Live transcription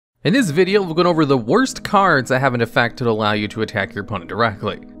In this video, we're going over the worst cards that have an effect to allow you to attack your opponent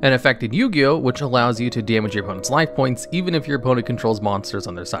directly. An effect in Yu-Gi-Oh! Which allows you to damage your opponent's life points even if your opponent controls monsters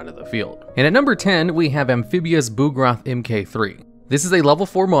on their side of the field. And at number 10, we have Amphibious Bugroth MK3. This is a level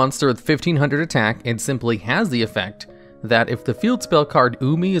 4 monster with 1500 attack and simply has the effect that if the field spell card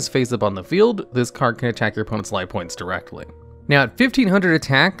Umi is face up on the field, this card can attack your opponent's life points directly. Now at 1500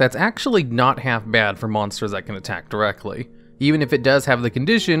 attack, that's actually not half bad for monsters that can attack directly, even if it does have the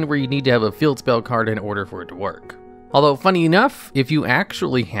condition where you need to have a field spell card in order for it to work. Although funny enough, if you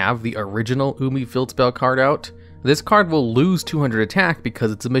actually have the original Umi field spell card out, this card will lose 200 attack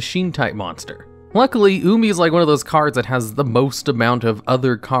because it's a machine type monster. Luckily, Umi is like one of those cards that has the most amount of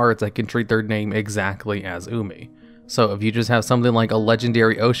other cards that can treat their name exactly as Umi. So if you just have something like a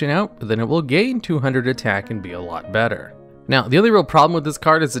legendary ocean out, then it will gain 200 attack and be a lot better. Now, the only real problem with this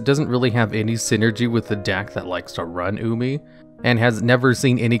card is it doesn't really have any synergy with the deck that likes to run Umi, and has never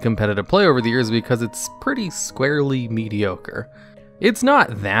seen any competitive play over the years because it's pretty squarely mediocre. It's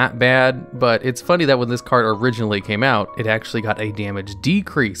not that bad, but it's funny that when this card originally came out, it actually got a damage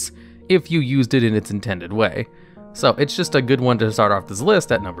decrease if you used it in its intended way. So it's just a good one to start off this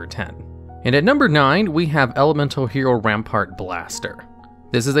list at number 10. And at number 9, we have Elemental Hero Rampart Blaster.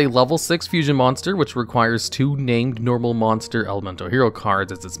 This is a level 6 fusion monster which requires 2 named normal monster elemental hero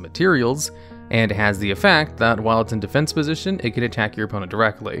cards as its materials, and has the effect that while it's in defense position, it can attack your opponent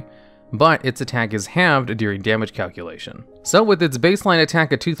directly, but its attack is halved during damage calculation. So with its baseline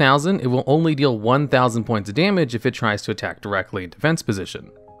attack at 2000, it will only deal 1000 points of damage if it tries to attack directly in defense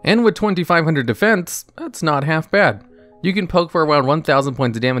position. And with 2500 defense, that's not half bad. You can poke for around 1000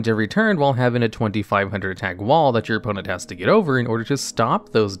 points of damage every turn while having a 2500 attack wall that your opponent has to get over in order to stop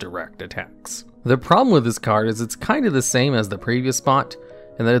those direct attacks. The problem with this card is it's kind of the same as the previous spot,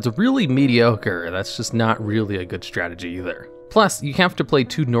 and that it's really mediocre. That's just not really a good strategy either. Plus, you have to play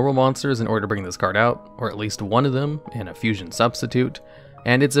 2 normal monsters in order to bring this card out, or at least one of them in a fusion substitute,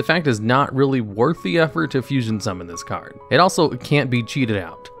 and its effect is not really worth the effort to fusion summon this card. It also can't be cheated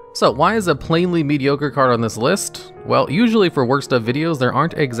out. So why is a plainly mediocre card on this list? Well, usually for worst of videos, there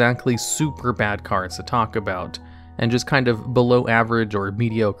aren't exactly super bad cards to talk about, and just kind of below average or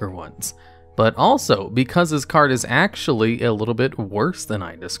mediocre ones. But also because this card is actually a little bit worse than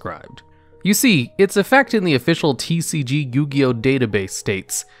I described. You see, its effect in the official TCG Yu-Gi-Oh database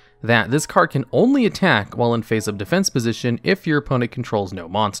states that this card can only attack while in face-up defense position if your opponent controls no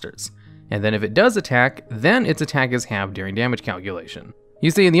monsters. And then if it does attack, then its attack is halved during damage calculation. You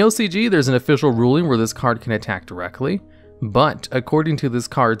see, in the OCG, there's an official ruling where this card can attack directly, but according to this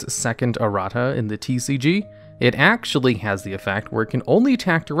card's second errata in the TCG, it actually has the effect where it can only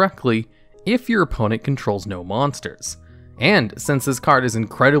attack directly if your opponent controls no monsters. And since this card is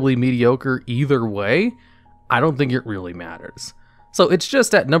incredibly mediocre either way, I don't think it really matters. So it's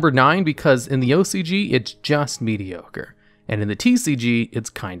just at number 9 because in the OCG, it's just mediocre, and in the TCG,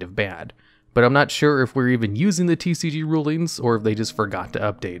 it's kind of bad. But I'm not sure if we're even using the TCG rulings or if they just forgot to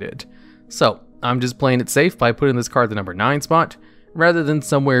update it. So I'm just playing it safe by putting this card at the number 9 spot, rather than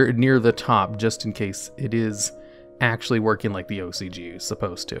somewhere near the top just in case it is actually working like the OCG is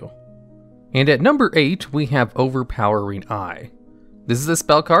supposed to. And at number 8, we have Overpowering Eye. This is a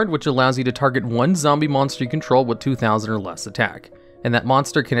spell card which allows you to target one zombie monster you control with 2000 or less attack, and that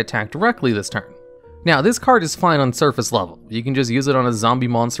monster can attack directly this turn. Now, this card is fine on surface level. You can just use it on a zombie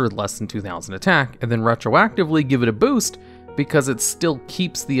monster with less than 2000 attack, and then retroactively give it a boost because it still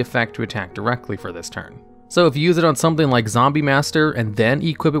keeps the effect to attack directly for this turn. So if you use it on something like Zombie Master and then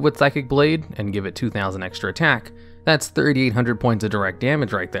equip it with Psychic Blade and give it 2000 extra attack, that's 3800 points of direct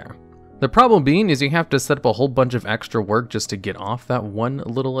damage right there. The problem being is you have to set up a whole bunch of extra work just to get off that one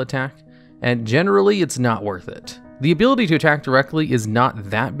little attack, and generally it's not worth it. The ability to attack directly is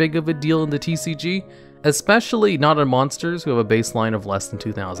not that big of a deal in the TCG, especially not on monsters who have a baseline of less than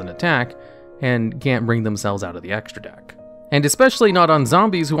 2000 attack and can't bring themselves out of the extra deck. And especially not on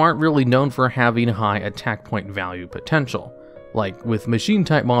zombies who aren't really known for having high attack point value potential, like with machine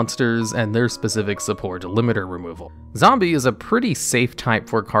type monsters and their specific support limiter removal. Zombie is a pretty safe type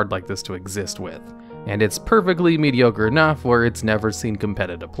for a card like this to exist with, and it's perfectly mediocre enough where it's never seen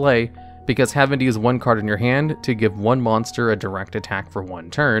competitive play, because having to use one card in your hand to give one monster a direct attack for one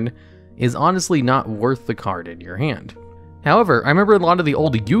turn is honestly not worth the card in your hand. However, I remember a lot of the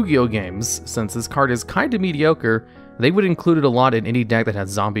old Yu-Gi-Oh games, since this card is kinda mediocre, they would include it a lot in any deck that has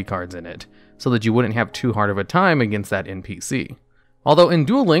zombie cards in it, so that you wouldn't have too hard of a time against that NPC. Although in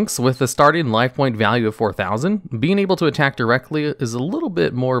Duel Links, with the starting life point value of 4000, being able to attack directly is a little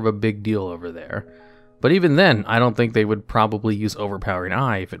bit more of a big deal over there. But even then, I don't think they would probably use Overpowering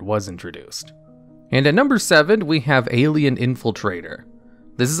Eye if it was introduced. And at number 7, we have Alien Infiltrator.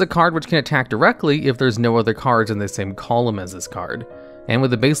 This is a card which can attack directly if there's no other cards in the same column as this card, and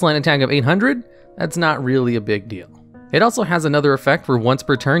with a baseline attack of 800, that's not really a big deal. It also has another effect where once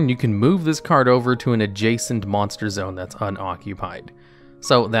per turn you can move this card over to an adjacent monster zone that's unoccupied,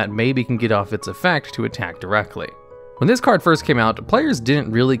 so that maybe can get off its effect to attack directly. When this card first came out, players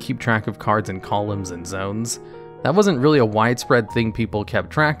didn't really keep track of cards in columns and zones. That wasn't really a widespread thing people kept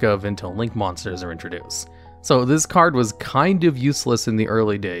track of until link monsters are introduced. So this card was kind of useless in the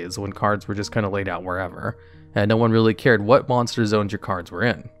early days when cards were just kind of laid out wherever, and no one really cared what monster zones your cards were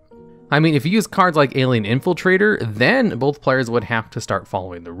in. I mean, if you use cards like Alien Infiltrator, then both players would have to start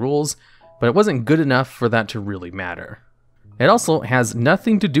following the rules, but it wasn't good enough for that to really matter. It also has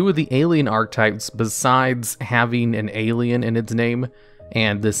nothing to do with the alien archetypes besides having an alien in its name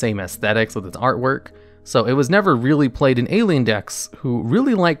and the same aesthetics with its artwork, so it was never really played in alien decks who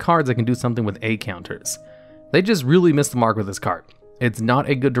really like cards that can do something with A counters. They just really missed the mark with this card. It's not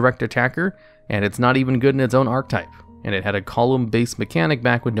a good direct attacker, and it's not even good in its own archetype, and it had a column-based mechanic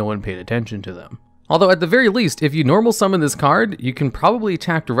back when no one paid attention to them. Although at the very least, if you normal summon this card, you can probably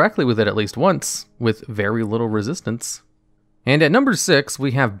attack directly with it at least once, with very little resistance. And at number 6,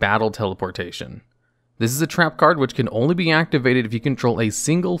 we have Battle Teleportation. This is a trap card which can only be activated if you control a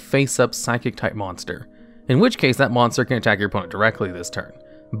single face-up psychic type monster, in which case that monster can attack your opponent directly this turn.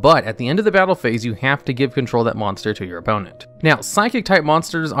 But at the end of the battle phase, you have to give control of that monster to your opponent. Now, psychic type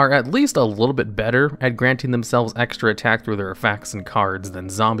monsters are at least a little bit better at granting themselves extra attack through their effects and cards than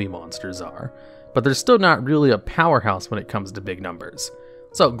zombie monsters are, but they're still not really a powerhouse when it comes to big numbers.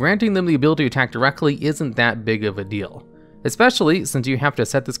 So granting them the ability to attack directly isn't that big of a deal, especially since you have to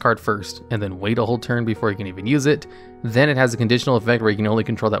set this card first and then wait a whole turn before you can even use it. Then it has a conditional effect where you can only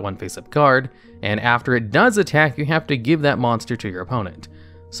control that one face-up card, and after it does attack, you have to give that monster to your opponent.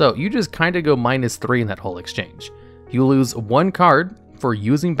 So you just kind of go -3 in that whole exchange. You lose one card for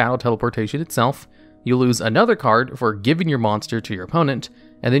using Battle Teleportation itself, you lose another card for giving your monster to your opponent,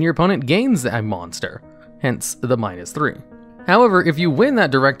 and then your opponent gains that monster, hence the -3. However, if you win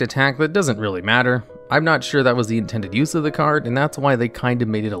that direct attack, that doesn't really matter. I'm not sure that was the intended use of the card, and that's why they kind of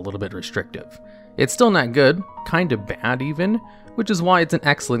made it a little bit restrictive. It's still not good, kind of bad even, which is why it's an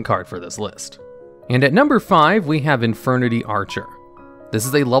excellent card for this list. And at number 5, we have Infernity Archer. This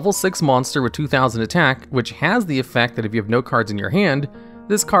is a level 6 monster with 2000 attack, which has the effect that if you have no cards in your hand,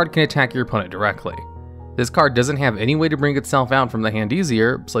 this card can attack your opponent directly. This card doesn't have any way to bring itself out from the hand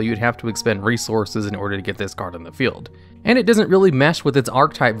easier, so you'd have to expend resources in order to get this card on the field. And it doesn't really mesh with its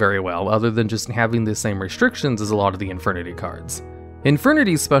archetype very well, other than just having the same restrictions as a lot of the Infernity cards.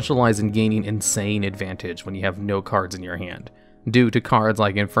 Infernity specialize in gaining insane advantage when you have no cards in your hand, due to cards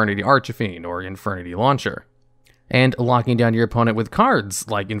like Infernity Archer or Infernity Launcher, and locking down your opponent with cards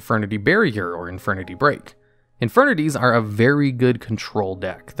like Infernity Barrier or Infernity Break. Infernities are a very good control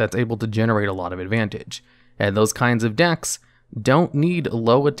deck that's able to generate a lot of advantage, and those kinds of decks don't need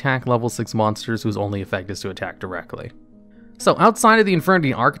low attack level 6 monsters whose only effect is to attack directly. So outside of the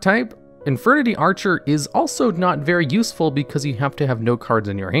Infernity archetype, Infernity Archer is also not very useful because you have to have no cards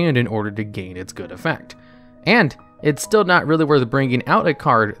in your hand in order to gain its good effect. And it's still not really worth bringing out a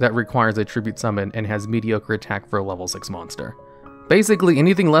card that requires a tribute summon and has mediocre attack for a level 6 monster. Basically,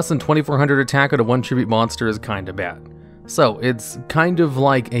 anything less than 2400 attack on a 1 tribute monster is kinda bad. So it's kind of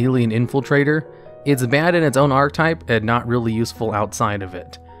like Alien Infiltrator. It's bad in its own archetype and not really useful outside of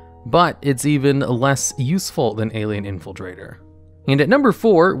it. But it's even less useful than Alien Infiltrator. And at number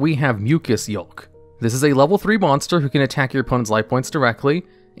 4, we have Mucus Yolk. This is a level 3 monster who can attack your opponent's life points directly,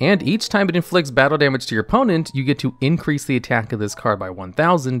 and each time it inflicts battle damage to your opponent, you get to increase the attack of this card by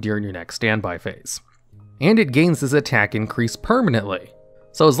 1000 during your next standby phase. And it gains this attack increase permanently.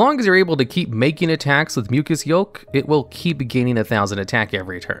 So as long as you're able to keep making attacks with Mucus Yolk, it will keep gaining 1000 attack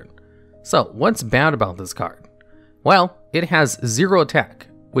every turn. So what's bad about this card? Well, it has 0 attack,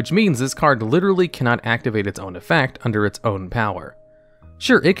 which means this card literally cannot activate its own effect under its own power.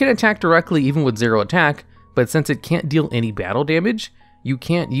 Sure, it can attack directly even with 0 attack, but since it can't deal any battle damage, you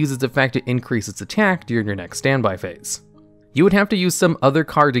can't use its effect to increase its attack during your next standby phase. You would have to use some other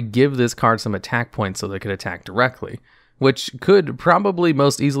card to give this card some attack points so that it could attack directly, which could probably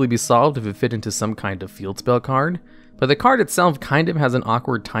most easily be solved if it fit into some kind of field spell card, but the card itself kind of has an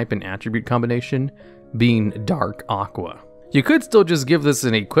awkward type and attribute combination, being Dark Aqua. You could still just give this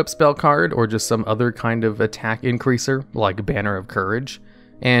an equip spell card or just some other kind of attack increaser, like Banner of Courage,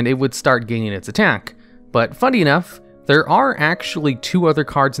 and it would start gaining its attack, but funny enough, there are actually 2 other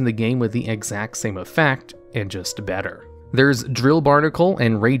cards in the game with the exact same effect, and just better. There's Drill Barnacle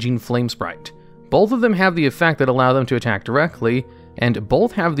and Raging Flame Sprite. Both of them have the effect that allow them to attack directly, and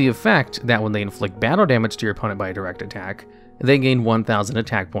both have the effect that when they inflict battle damage to your opponent by a direct attack, they gain 1000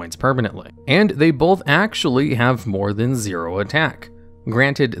 attack points permanently. And they both actually have more than 0 attack.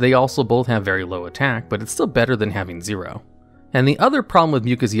 Granted, they also both have very low attack, but it's still better than having 0. And the other problem with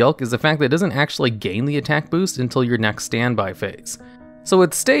Mucus Yolk is the fact that it doesn't actually gain the attack boost until your next standby phase. So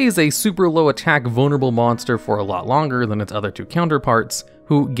it stays a super low attack vulnerable monster for a lot longer than its other two counterparts,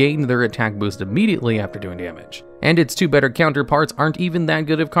 who gain their attack boost immediately after doing damage. And its two better counterparts aren't even that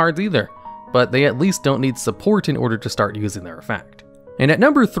good of cards either, but they at least don't need support in order to start using their effect. And at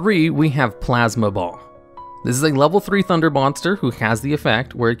number 3, we have Plasma Ball. This is a level 3 Thunder monster who has the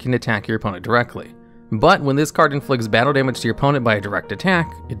effect where it can attack your opponent directly. But when this card inflicts battle damage to your opponent by a direct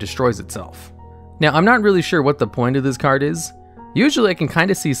attack, it destroys itself. Now, I'm not really sure what the point of this card is. Usually I can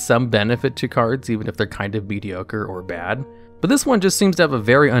kind of see some benefit to cards, even if they're kind of mediocre or bad, but this one just seems to have a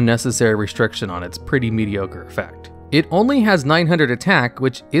very unnecessary restriction on its pretty mediocre effect. It only has 900 attack,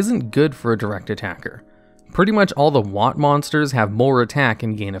 which isn't good for a direct attacker. Pretty much all the Watt monsters have more attack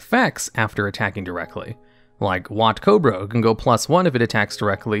and gain effects after attacking directly. Like Watt Cobra can go +1 if it attacks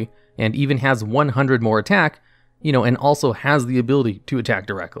directly, and even has 100 more attack, and also has the ability to attack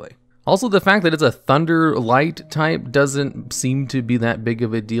directly. Also, the fact that it's a Thunder Light type doesn't seem to be that big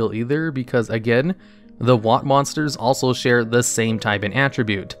of a deal either, because again, the Watt monsters also share the same type and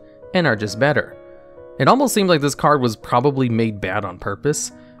attribute, and are just better. It almost seems like this card was probably made bad on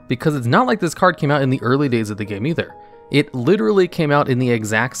purpose, because it's not like this card came out in the early days of the game either. It literally came out in the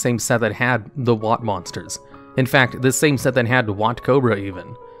exact same set that had the Watt monsters. In fact, the same set that had Watt Cobra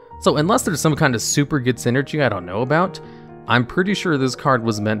even. So unless there's some kind of super good synergy I don't know about, I'm pretty sure this card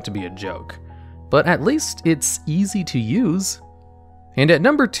was meant to be a joke. But at least it's easy to use. And at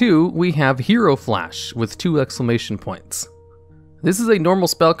number 2, we have Hero Flash with 2 exclamation points. This is a normal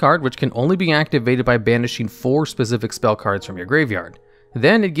spell card which can only be activated by banishing 4 specific spell cards from your graveyard.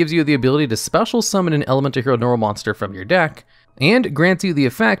 Then it gives you the ability to special summon an Elemental Hero normal monster from your deck, and grants you the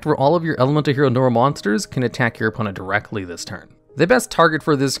effect where all of your Elemental Hero normal monsters can attack your opponent directly this turn. The best target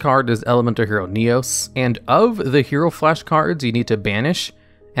for this card is Elemental Hero Neos, and of the Hero Flash cards you need to banish,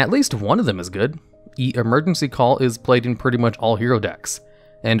 at least one of them is good. Emergency Call is played in pretty much all hero decks,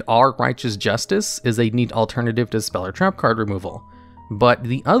 and Our Righteous Justice is a neat alternative to spell or trap card removal. But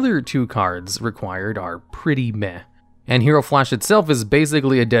the other 2 cards required are pretty meh. And Hero Flash itself is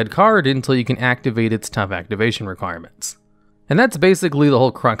basically a dead card until you can activate its tough activation requirements. And that's basically the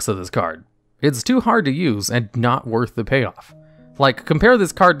whole crux of this card. It's too hard to use and not worth the payoff. Like, compare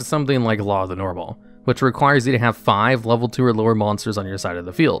this card to something like Law of the Normal, which requires you to have 5 level 2 or lower monsters on your side of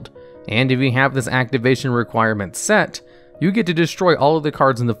the field. And if you have this activation requirement set, you get to destroy all of the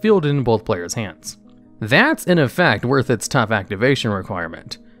cards in the field in both players' hands. That's in effect worth its tough activation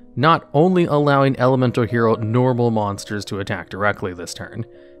requirement, not only allowing Elemental Hero normal monsters to attack directly this turn,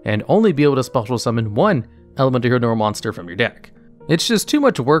 and only be able to special summon 1 Elemental Hero normal monster from your deck. It's just too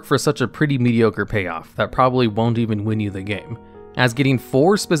much work for such a pretty mediocre payoff that probably won't even win you the game, as getting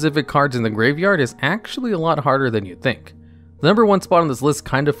 4 specific cards in the graveyard is actually a lot harder than you'd think. The number 1 spot on this list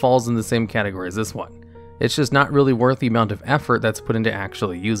kind of falls in the same category as this one. It's just not really worth the amount of effort that's put into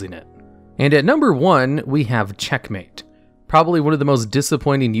actually using it. And at number 1, we have Checkmate. Probably one of the most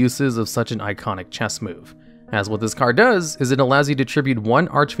disappointing uses of such an iconic chess move, as what this card does is it allows you to tribute 1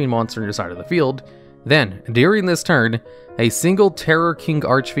 Archfiend monster on your side of the field. Then, during this turn, a single Terror King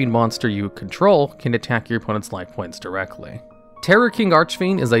Archfiend monster you control can attack your opponent's life points directly. Terror King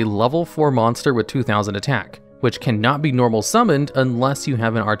Archfiend is a level 4 monster with 2000 attack, which cannot be normal summoned unless you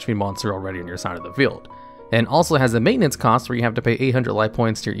have an Archfiend monster already on your side of the field, and also has a maintenance cost where you have to pay 800 life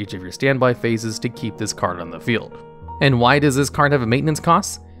points to each of your standby phases to keep this card on the field. And why does this card have a maintenance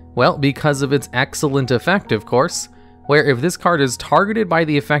cost? Well, because of its excellent effect, of course, where if this card is targeted by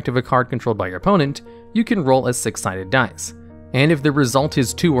the effect of a card controlled by your opponent, you can roll a 6-sided dice. And if the result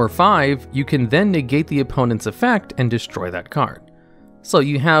is 2 or 5, you can then negate the opponent's effect and destroy that card. So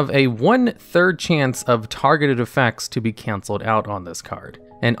you have a 1/3 chance of targeted effects to be cancelled out on this card,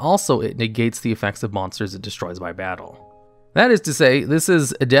 and also it negates the effects of monsters it destroys by battle. That is to say, this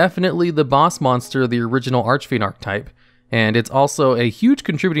is definitely the boss monster of the original Archfiend archetype, and it's also a huge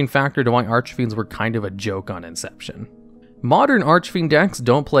contributing factor to why Archfiends were kind of a joke on inception. Modern Archfiend decks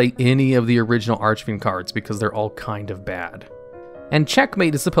don't play any of the original Archfiend cards because they're all kind of bad. And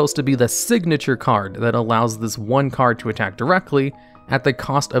Checkmate is supposed to be the signature card that allows this one card to attack directly at the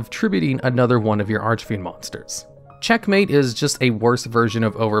cost of tributing another one of your Archfiend monsters. Checkmate is just a worse version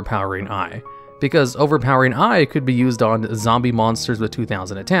of Overpowering Eye, because Overpowering Eye could be used on zombie monsters with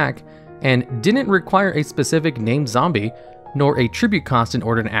 2000 attack, and didn't require a specific named zombie, nor a tribute cost in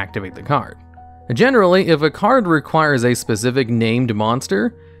order to activate the card. Generally, if a card requires a specific named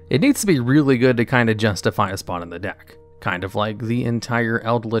monster, it needs to be really good to kind of justify a spot in the deck. kind of like the entire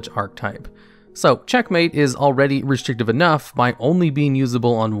Eldritch archetype. So Checkmate is already restrictive enough by only being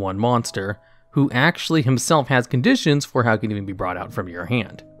usable on one monster, who actually himself has conditions for how it can even be brought out from your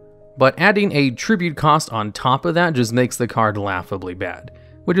hand. But adding a tribute cost on top of that just makes the card laughably bad,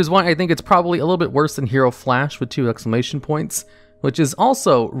 which is why I think it's probably a little bit worse than Hero Flash with 2 exclamation points, which is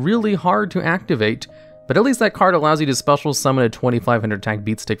also really hard to activate, but at least that card allows you to special summon a 2500 attack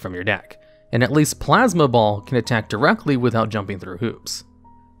beatstick from your deck, and at least Plasma Ball can attack directly without jumping through hoops.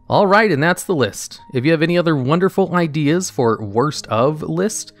 Alright, and that's the list. If you have any other wonderful ideas for worst of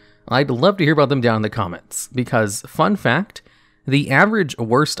list, I'd love to hear about them down in the comments, because fun fact, the average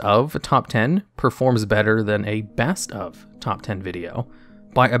worst of top 10 performs better than a best of top 10 video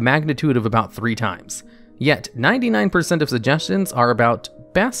by a magnitude of about 3 times. Yet 99% of suggestions are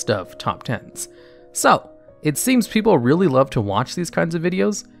about best of top 10s. So it seems people really love to watch these kinds of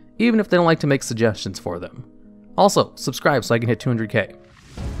videos, even if they don't like to make suggestions for them. Also, subscribe so I can hit 200K.